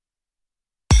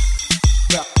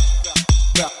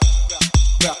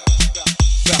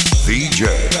DJ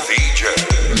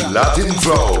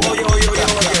LatinFlow.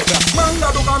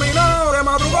 Manda tu caminado de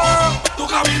madrugada. Tu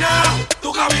caminado.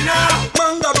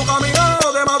 Manda tu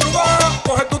caminado de madrugada.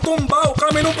 Coge tu tumbao,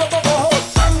 camina un poco cojo.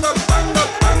 Tanga, pa'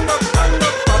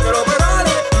 que los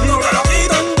pedales no te lo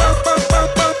quitan.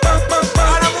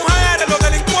 A las mujeres, los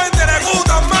delincuentes les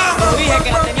gustan más. Lo dije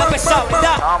que la tenía pesada,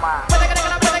 ¿verdad?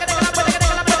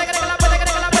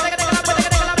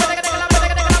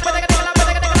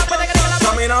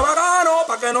 Camina bacano,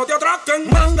 pa' que no te atraquen.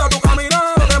 Manda tu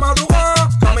caminado de madrugada.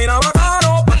 Camina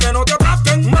bacano, pa' que no te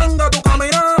atraquen. Manda tu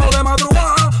caminado de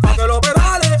madrugada. Pa' que los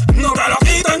pedales no te lo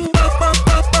quiten.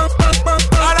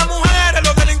 A las mujeres,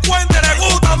 los delincuentes les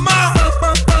gustan más.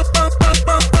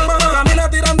 Camina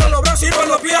tirando los brazos y con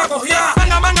los pies a cojear.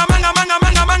 Manga.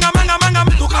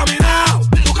 Tu caminado.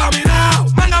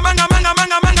 Manga.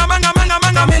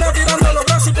 Camina tirando los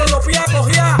brazos y con los pies a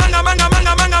cojear. Camina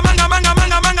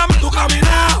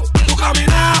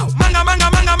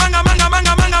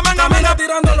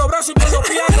tirando los brazos y con los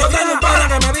pies a cojear. Yo tengo un pana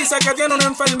que me dice que tiene una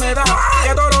enfermedad,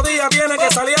 que todos los días tiene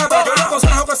que salir a trabajar. Yo le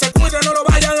aconsejo que se cuide, no lo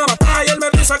vayan a matar. Y él me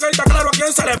dice que él está claro a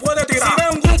quién se le puede tirar. Si ve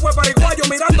un grupo de pariguayos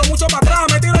mirando mucho para atrás,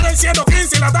 me tiro del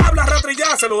 115 y la tabla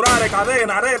retrillada. Celulares,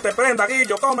 cadena, arete, prenda,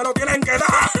 guillo, come, no tienen que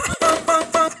dar.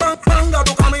 Manga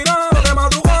tu caminado de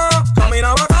madrugada.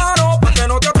 Camina bacano, pa' que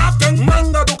no te atraquen.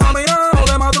 Manga tu caminado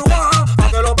de madrugada, pa'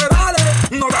 que los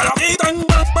pedales no te lo quiten.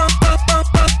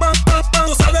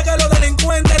 Tú sabes que los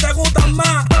delincuentes te gustan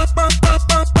más.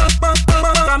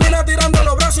 Camina tirando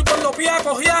los brazos y con los pies a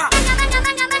cojear.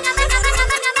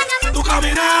 Tu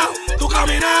caminado.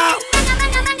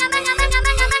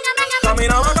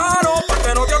 Camina bacano, pa'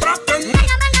 que no te atraquen.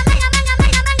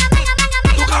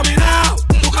 Tu caminado.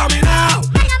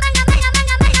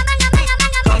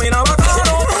 Camina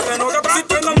bacano, pa' que no te atraquen. Si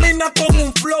tú caminas con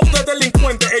un flow de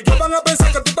delincuente, ellos van a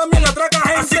pensar que tú también atracas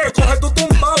gente. Así que coge tu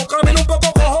tumbao, camina un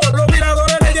poco cojo. Los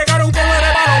miradores le llegaron con el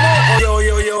hermano.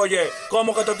 Oye,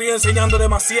 como que te estoy enseñando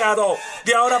demasiado.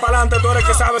 De ahora para adelante tú eres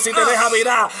que sabes si te deja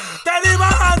virar. ¡Te di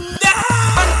banda!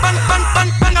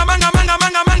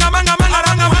 A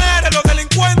las mujeres, los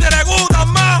delincuentes les gustan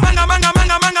más.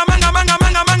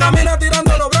 Camina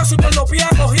tirando los brazos y con los pies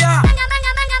a cojear.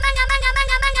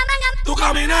 Tu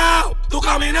caminado.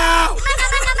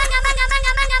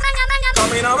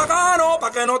 Camina bacano,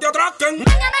 pa' que no te atraquen.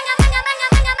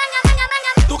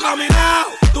 Tu caminado.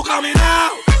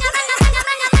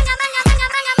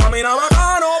 Camina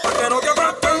bacano, pa' que no te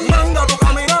atraquen. Manda tu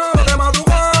caminado de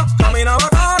madrugada. Camina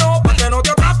bacano, pa' que no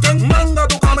te atraquen. Manda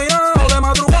tu caminado de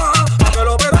madrugada. Pa' que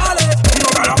los pedales no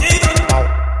te lo quiten.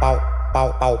 Pau.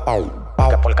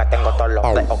 Que porque tengo todos los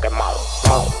dedos quemados.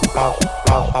 Pau.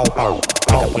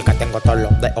 Que porque tengo todos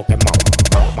los dedos quemados.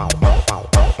 Mau.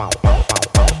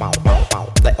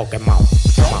 Dedos quemados.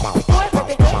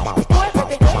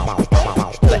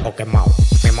 Dedos quemados.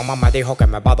 Mi mamá me dijo que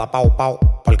me va a dar pau.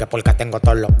 Porque tengo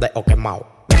todos los dedos quemados.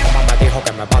 Mi mamá me dijo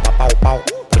que me va a dar pau.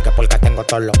 Porque tengo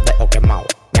todos los dedos quemados.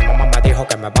 Mi mamá me dijo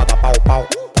que me va a dar pau.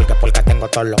 Porque tengo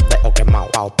todos los dedos quemados.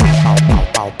 Pau. Porque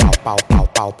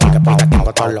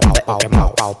tengo todos los dedos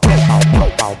quemados. Pau.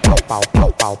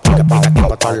 Porque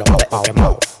tengo todos los dedos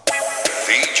quemados.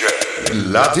 DJ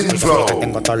LatinFlow. Porque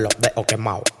tengo todos los dedos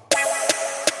quemados.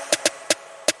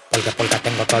 Porque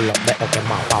tengo todos los dedos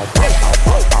quemados. Porque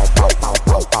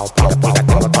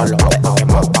tengo todos los dedos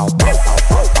quemados.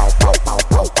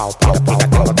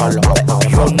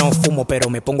 Yo no fumo, pero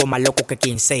me pongo más loco que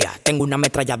quien sea. Tengo una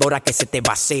ametralladora que se te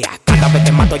vacía. Cada vez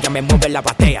que mato ya me mueve la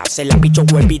batea. Se la picho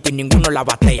huevito y ninguno la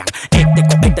batean.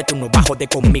 Este tú no bajo de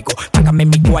conmigo. Págame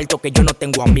mi cuarto que yo no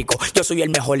tengo amigos. Yo soy el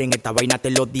mejor en esta vaina,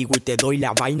 te lo digo. Y te doy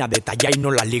la vaina de talla y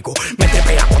no la ligo. Me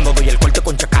trepea cuando doy el corte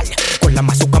con chacal. Con la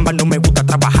mazucamba no me gusta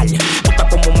trabajar. Tú estás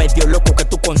como medio loco que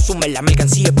tú consumes. La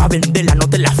mercancía es pa' venderla, no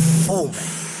te la fumes.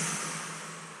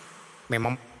 Mi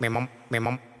mamá me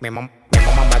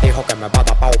dijo que me va a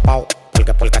dar pau.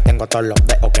 Porque tengo todos los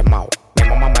dedos quemados. Mi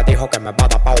mamá me dijo que me va a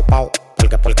dar pau.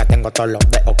 Porque tengo todos los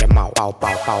dedos quemados. Pau.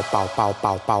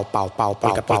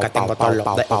 Porque tengo todos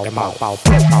los dedos quemados. Pau.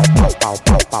 Porque tengo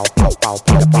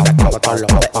todos los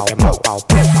dedos quemados. Pau.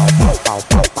 Porque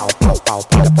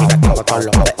tengo todos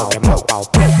los dedos quemados.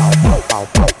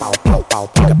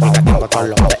 Porque tengo todos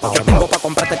los dedos quemados. Yo tengo pa'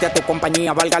 comprarte a tu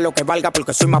compañía, valga lo que valga,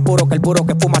 porque soy más puro que el puro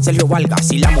que fuma Sergio Valga.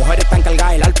 Si la mujer está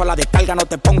encargada, el alfa la descarga, no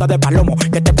te pongas de palomo,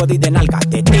 que te puedo ir de nalga.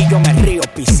 De ti yo me río,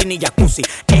 piscina y jacuzzi.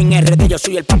 En RD yo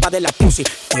soy el papa de la pussy.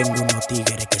 Tengo unos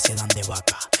tigres que se dan de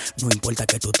vaca. No importa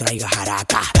que tú traigas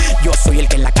jaraca. Yo soy el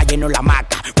que en la calle no la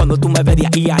maca. Cuando tú me ves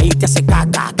de ahí te hace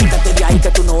caca. Quítate de ahí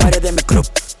que tú no eres de mi club.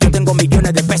 Yo tengo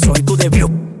millones de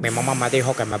mamá me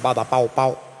dijo que me va a dar pau,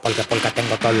 porque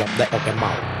tengo todos los dedos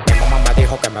quemados. Mi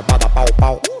dijo que me va a dar pau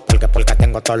pau, porque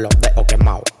tengo todos los dedos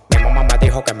quemados. Mi mamá me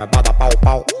dijo que me va a dar pau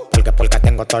pau, porque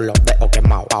tengo todos los dedos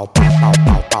quemados. Pau pau pau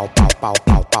pau pau pau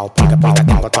pau pau, porque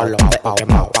tengo todos los dedos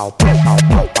quemados. Pau pau pau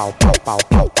pau pau pau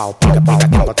pau pau, porque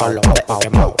tengo todos los dedos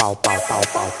quemados. Pau pau pau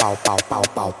pau pau pau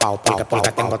pau pau,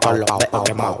 porque tengo todos los dedos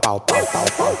quemados. Pau pau pau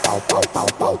pau pau pau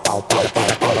pau pau,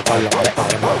 porque tengo todos los dedos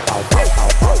quemados. Pau pau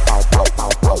pau pau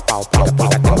pau pau pau,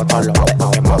 porque tengo todos los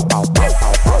dedos quemados. Pau pau pau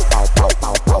pau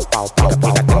pau pau pau,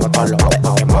 porque tengo todos los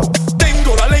dedos quemados.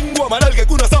 Tengo la lengua más larga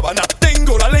que una sábana.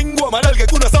 Tengo la lengua más larga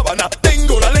que una sábana.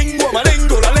 Tengo la lengua más,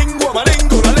 tengo la lengua más,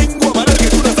 tengo la lengua más larga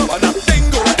que una sábana.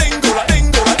 Tengo la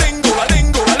lengua más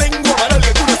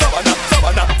larga que una sábana.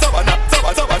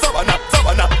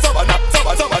 Sábana.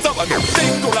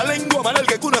 Tengo la lengua más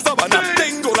larga que una sábana.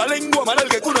 Tengo la lengua más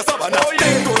larga que una sábana.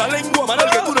 Tengo la lengua más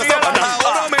larga que una sábana.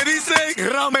 Ahora me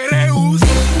dicen Ramereus.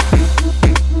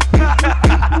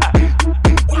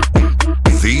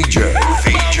 DJ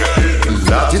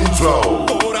LatinFlow.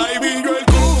 Por ahí vino el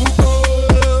cuco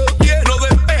lleno de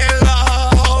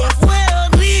pelao. Fue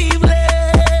horrible.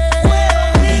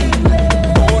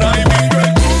 Por ahí vino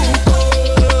el cuco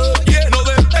lleno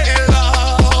de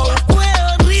pelao. Fue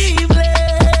horrible.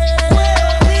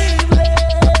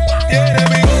 Tiene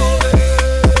bigote,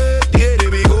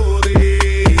 tiene bigote,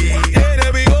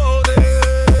 tiene bigote,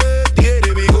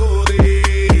 tiene bigote.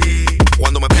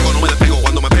 Cuando me pego no me despego,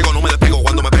 cuando me pego no me despego,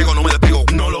 cuando me pego no me despego,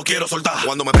 no lo quiero soltar.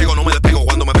 Cuando me pego no me despego,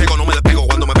 cuando me pego no me despego,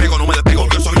 cuando me pego no me despego,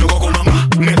 porque soy loco con mamá.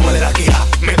 Me duele la quija,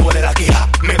 me duele la quija,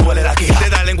 me duele la quija. Te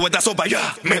da lengüetazo para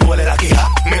allá. Me duele la quija,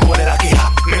 me duele la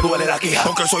quija, me duele la quija,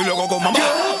 porque soy loco con mamá.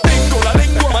 Tengo la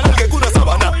lengua más larga que una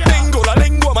sábana. Tengo la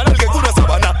lengua más larga que una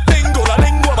sábana. Tengo la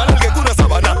lengua más larga que una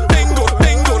sábana. Tengo la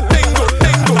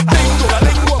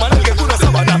lengua más larga que una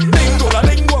sábana. Tengo la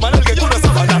lengua más larga que una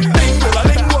sábana. Tengo la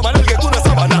lengua más larga que una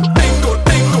sábana. Tengo.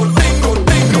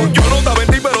 Yo no te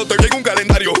vendí, pero te llega un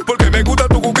calendario. Porque me gusta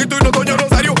tu cuquito y no Toño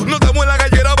Rosario. No estamos en la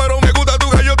gallera, pero me gusta tu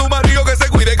gallo, tu marido. Que se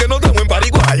cuide, que no estamos en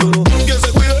pariguayo. Que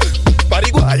se cuide,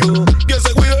 pariguayo. Que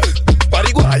se cuide,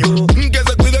 pariguayo. Que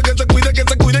se cuide, que se cuide, que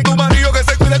se cuide tu marido. Que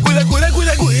se cuide.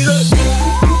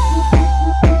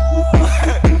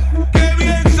 Qué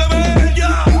bien se ve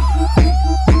ya.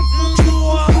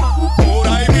 Por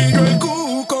ahí vino el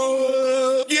cuco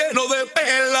lleno de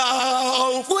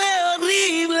pelao. Fue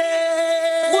horrible.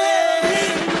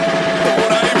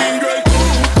 Por ahí vino el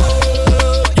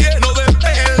cuco lleno de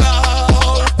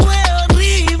pelao. Fue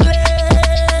horrible.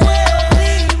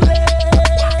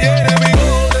 Tiene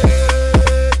bigote,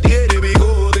 tiene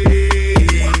bigote,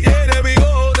 tiene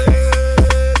bigote,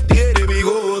 tiene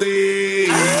bigote.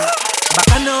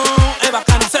 Bacano, es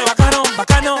bacano, se bacano,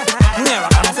 bacano, es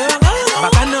bacano, se bacano.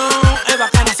 Bacano, es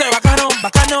bacano, se bacano,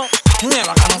 bacano, es bacano,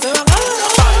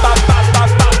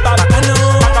 se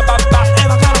bacano. Bacano, es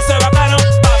bacano, se bacano.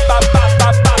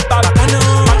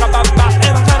 Bacano, es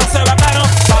bacano, se bacano.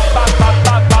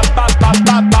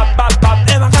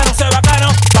 Es bacano, se bacano.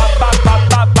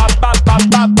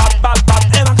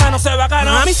 Es bacano, se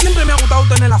bacano. A mí siempre me ha gustado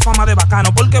tener la fama de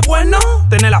bacano, porque bueno,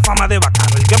 tener la fama de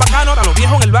bacano. El que es bacano, a los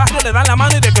viejos en el barrio le dan la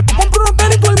mano y de que tú compras una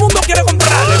peli y todo el mundo quiere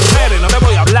comprarle. Mujeres, no te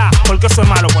voy a hablar, porque eso es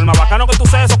malo. Por más bacano que tú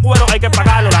seas, esos cueros hay que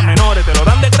pagarlo. Las menores te lo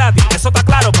dan de gratis, eso está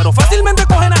claro, pero fácilmente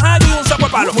cogen a Javi y un saco de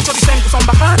palo. Muchos dicen que son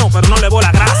bacanos, pero no le voy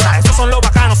la grasa. Esos son los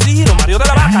bacanos, sí, los Mario de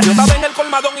la Vaca. Yo estaba en el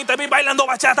colmadón y te vi bailando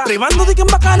bachata, privando de que en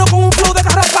bacano con un flow de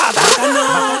garrapata. Bacano,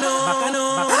 es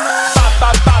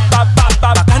bacano, se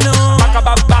bacano.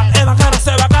 Bacano, es bacano,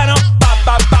 se bacano.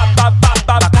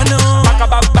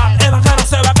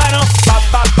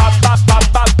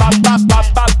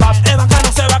 Es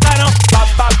bacano, se bacano.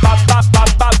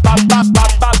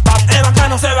 Es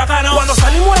bacano, se bacano. Cuando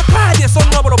salimos a la calle son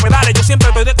nuevos pedales. Yo siempre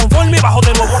estoy de conforme y bajo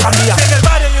de nuevo a cambiar. Si en el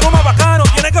barrio llegó más bacano,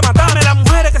 tienes que matarme. Las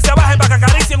mujeres que se abajen para que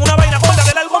acaricien una vaina gorda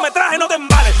de largometraje, no te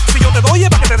embales. Si yo te doy es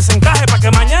para que te desencaje, para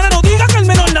que mañana no digas que el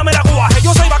menor no me la guaje.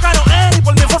 Yo soy bacano, y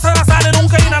por mi fuerza la sale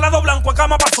nunca he inhalado blanco en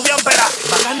cama para subir a amperar.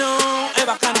 Bacano, es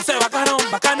bacano, se bacano,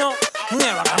 bacano,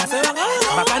 es bacano, se bacano.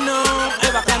 Bacano,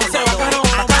 es bacano, se bacano,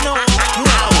 bacano.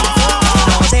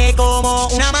 No sé cómo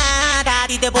una mata a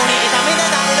ti te pone esa mente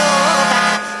tan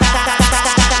loca.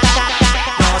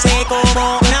 No sé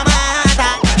cómo una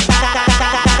mata.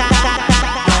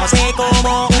 No sé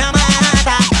cómo una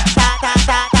mata.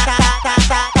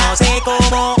 No sé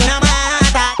cómo una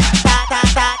mata.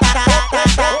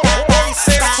 Hoy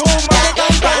se fuma,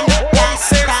 hoy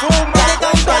se fuma,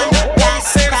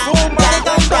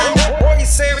 hoy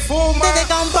se fuma.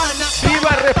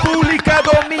 ¡Viva República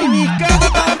Dominicana!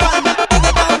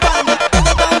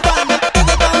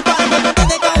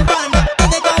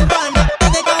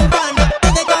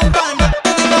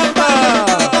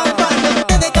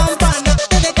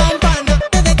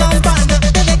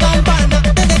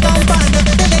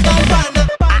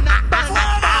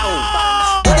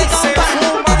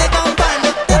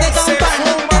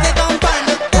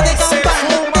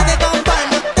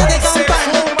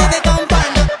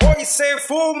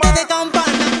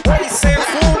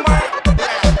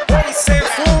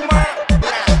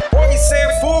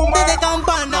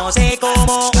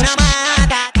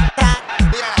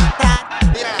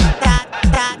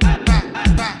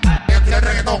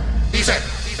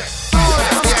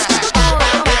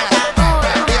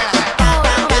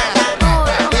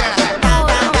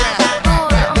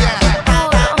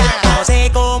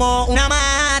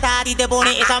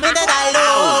 mente está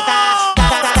loca.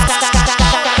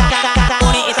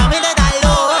 Pone esa mente está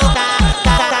loca.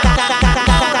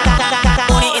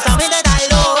 Pone esa mente está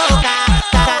loca.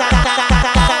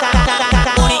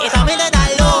 Pone esa mente está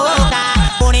loca.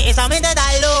 Pone esa mente está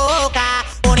loca.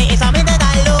 Pone esa mente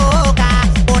está loca.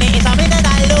 Pone esa mente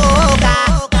está loca.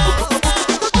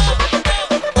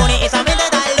 Pone esa mente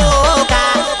está loca.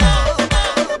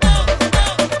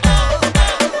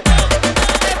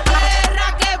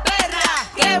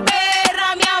 Qué perra,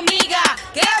 mi amiga.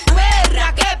 Qué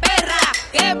perra, mi amiga. Qué perra,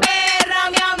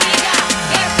 mi amiga.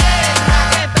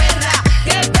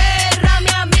 Qué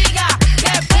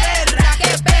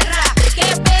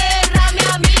perra, mi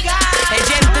amiga.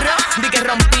 Ella entró, di que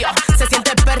rompió. Se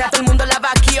siente perra, todo el mundo la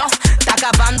vaquió. Está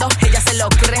acabando, ella se lo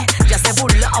cree. Ya se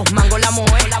burló, mango la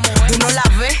mujer. Uno la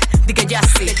ve, di que ya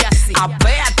sí.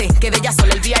 Apéate, que de ella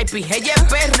solo el VIP. Ella es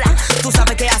perra, tú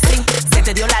sabes que así se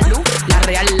te dio la luz, la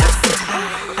real lazi.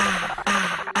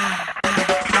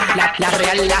 La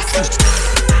real lazi.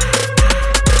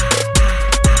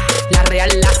 La real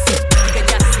lazi. Di que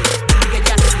ya sí, di que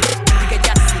ya sí, di que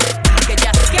ya sí, di que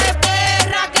ya sí. Qué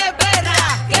perra,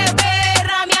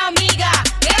 mi amiga.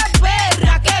 Qué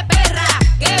perra, mi amiga.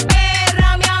 Qué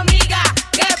perra, mi amiga.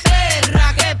 Qué perra,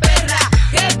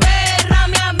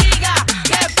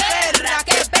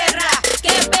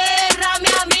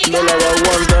 mi amiga. No la va a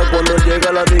aguantar cuando llega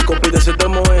a la disco. Pide 7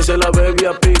 moes, se la bebe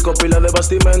a pico. Pila de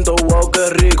bastimento, wow, qué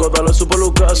rico. Dale su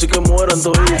peluca así que mueran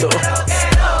toditos.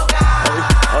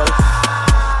 Ay,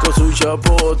 con su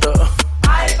chapota.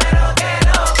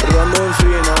 Rando en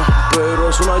fina, pero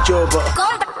es una chopa.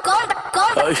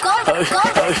 Ay,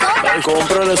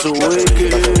 cómprale su whisky.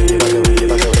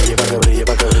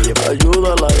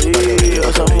 Ayúdala ahí a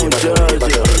esa muchacha.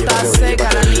 Está seca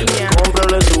la niña.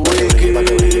 Cómprale su whisky.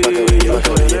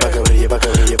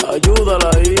 Ayúdala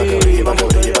ahí.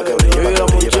 Mira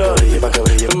muchacha,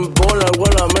 ponle agua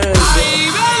en la mesa.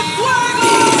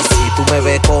 Si tú me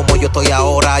ves como yo estoy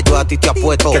ahora, yo a ti te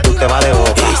apuesto que tú te vas de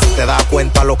boca. Y si te das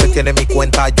cuenta lo que tiene mi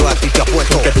cuenta, yo a ti te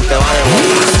apuesto que tú te vas de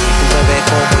boca. Si tú me ves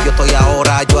como yo estoy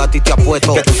ahora, yo a ti te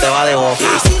apuesto que tú te vas de boca.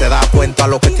 Y si te das cuenta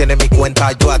lo que tiene mi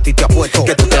cuenta, yo a ti te apuesto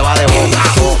que tú te vas de boca.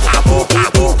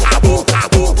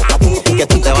 Que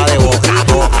tú te vas de boca.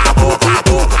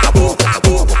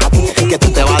 Que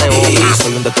tú te vas de boca.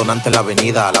 Soy un detonante en la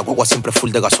avenida, la guagua siempre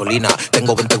full de gasolina.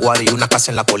 Tengo 20 guaris y una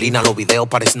casa en la colina. Los videos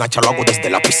para Snatch lo hago desde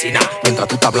la piscina. Mientras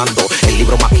tú estás hablando, el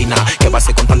libro maquina. Que va a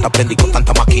ser con tanta prenda y con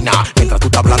tanta máquina. Mientras tú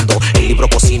estás hablando, el libro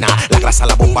cocina. La grasa,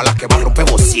 la bomba, la que va a romper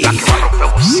bocina. Yo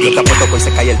te apuesto que hoy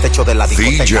se cae el techo de la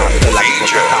discoteca. DJ, de la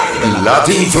discoteca.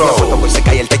 LatinFlow. Yo te apuesto que hoy se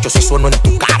cae el techo si sueno en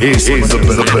tu carro. This is the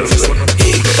best.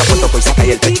 Yo te apuesto que hoy se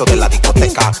cae el techo de la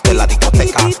discoteca. De la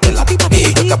discoteca. De la discoteca.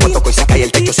 Yo te apuesto que hoy se cae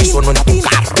el techo si sueno en tu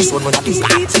carro. Sueno en tu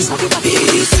carro. Y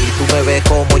si tú me ves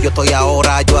como yo estoy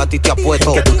ahora, yo a ti te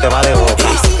apuesto que tú te vas de boca.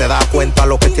 Y si te das cuenta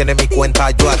lo que tiene mi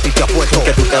cuenta, yo a ti te apuesto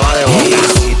que tú te vas de boca.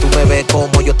 Si tú me ves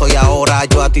como yo estoy ahora,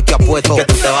 yo a ti te apuesto que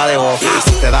tú te vas de boca. Y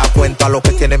si te das cuenta lo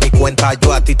que tiene mi cuenta,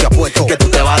 yo a ti te apuesto que tú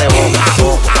te vas de boca.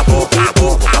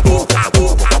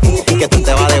 Que tú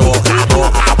te vas de boca.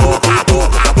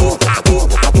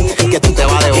 Que tú te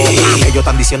vas de boca. Ellos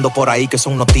están diciendo por ahí que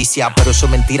son noticias, pero eso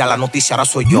es mentira, la noticia ahora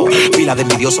soy yo. Pila de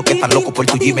envidiosos que están locos por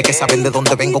tu Jimmy, que saben de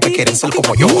dónde vengo, que quieren ser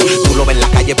como yo. Tú lo ves en la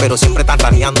calle, pero siempre están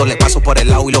raneando. Le paso por el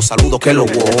lado y los saludo, que lo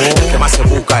wow. El que más se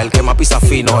busca, el que más pisa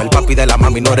fino. El papi de la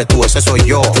mami no eres tú, ese soy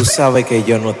yo. Tú sabes que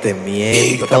yo no te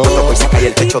miento. Yo te apuesto que hoy se cae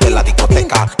el techo de la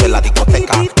discoteca. De la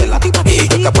discoteca, de la discoteca.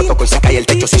 Yo te apuesto que hoy se cae el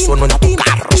techo si sueno en tu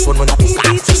carro. Sueno en tu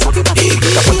carro. Yo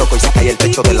te apuesto que hoy se cae el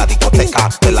techo de la discoteca.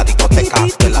 De la discoteca,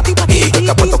 de la discoteca. Yo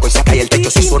te apuesto que hoy se cae el techo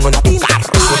si sueno en tu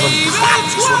carro. Sueno en tu carro.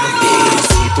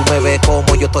 Si tú me ves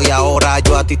como yo estoy ahora,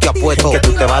 yo a ti te apuesto que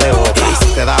tú te vas de boca. Y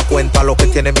si te das cuenta lo que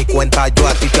tiene mi cuenta, yo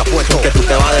a ti te apuesto que tú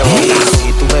te vas de boca.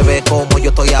 Si tú me ves como yo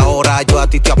estoy ahora, yo a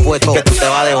ti te apuesto que tú te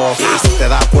vas de boca. Y si te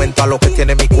das cuenta lo que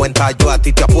tiene mi cuenta, yo a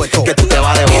ti te apuesto que tú te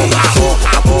vas de boca.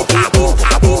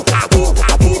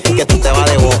 Que tú te vas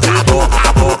de boca.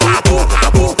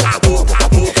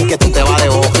 Que tú te vas de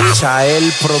boca.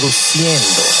 Chael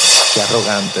produciendo. Qué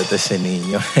arrogante este ese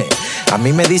niño. A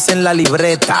mí me dicen la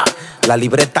libreta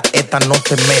esta no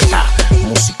te meta.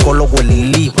 Musicólogo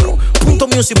el libro. Punto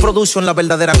Music Production, la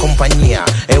verdadera compañía.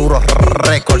 Euro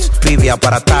Records, Pibia,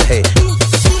 aparataje.